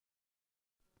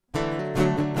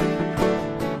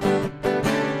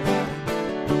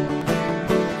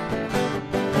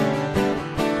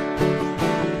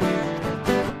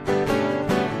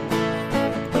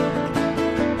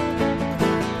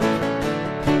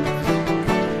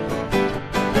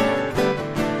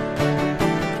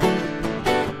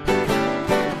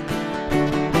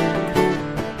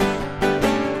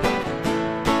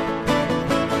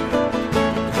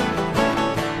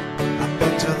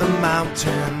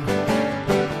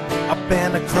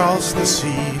across the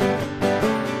sea.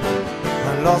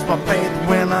 I lost my faith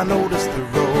when I noticed the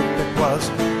rope, it was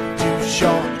too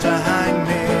short to hang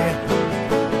me.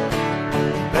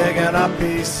 Picking up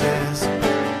pieces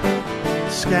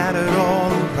scattered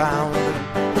all around.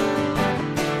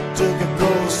 Took a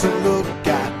closer look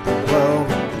at the world,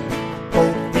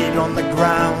 both feet on the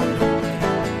ground.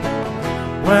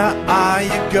 Where are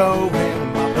you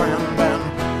going, my friend, and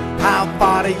how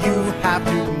far do you have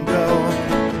to go?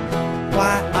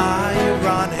 Why are you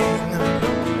running?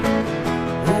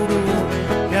 Who do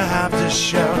you have to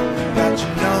show that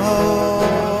you know?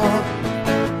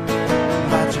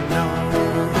 That you know.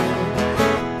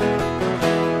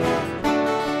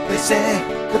 They say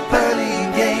the pearly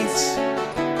gates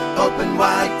open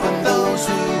wide for those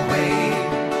who wait.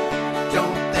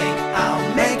 Don't think I'll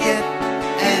make it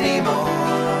anymore.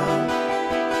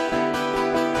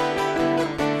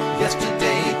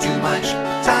 Yesterday too much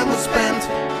time was spent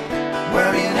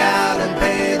worrying out and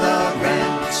pay the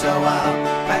rent. So I'll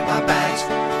pack my bags,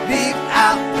 leave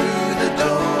out through the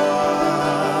door.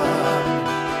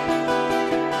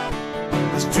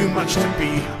 There's too much to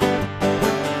be,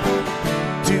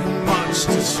 too much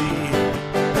to see,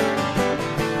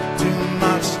 too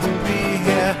much to be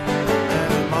here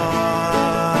anymore.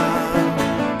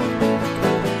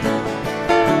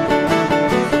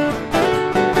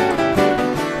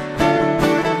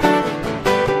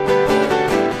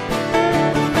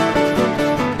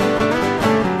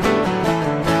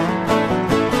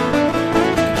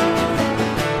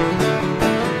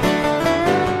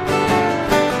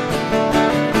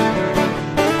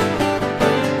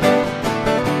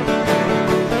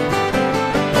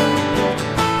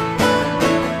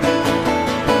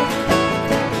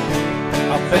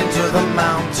 I've been to the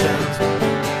mountains,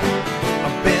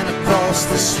 I've been across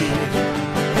the sea.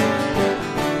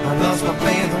 I lost my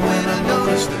faith when I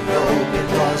noticed the rope, it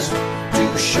was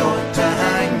too short to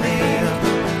hang me.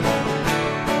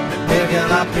 And picking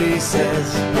up pieces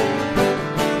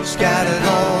scattered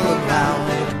all around.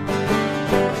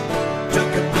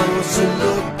 Took a closer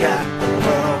look at the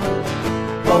world,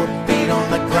 both feet on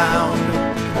the ground.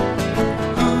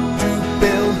 To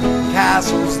build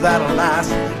castles that'll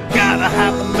last, gotta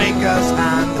have the maker's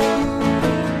hand.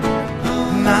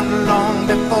 Not long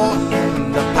before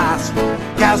in the past,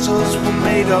 castles were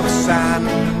made of sand.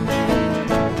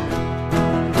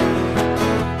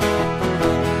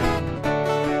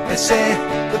 They say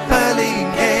the pearly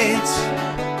gates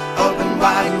open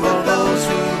wide for those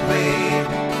who wait.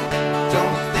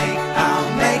 Don't think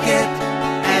I'll make it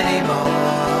anymore.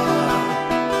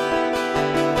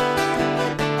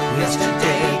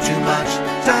 Yesterday too much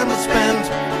time was spent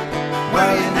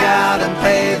worrying out and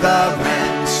pay the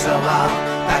rent. So I'll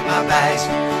pack my bags,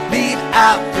 leave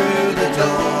out through the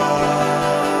door.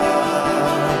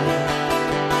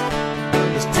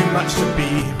 There's too much to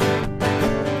be,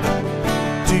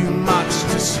 too much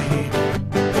to see,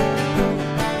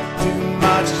 too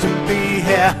much to be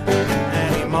here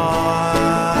anymore.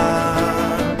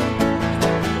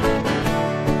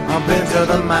 I've been to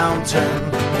the mountain,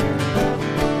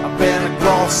 I've been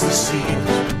across the sea.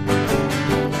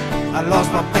 I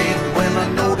lost my faith when I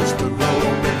noticed the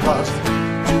road, it was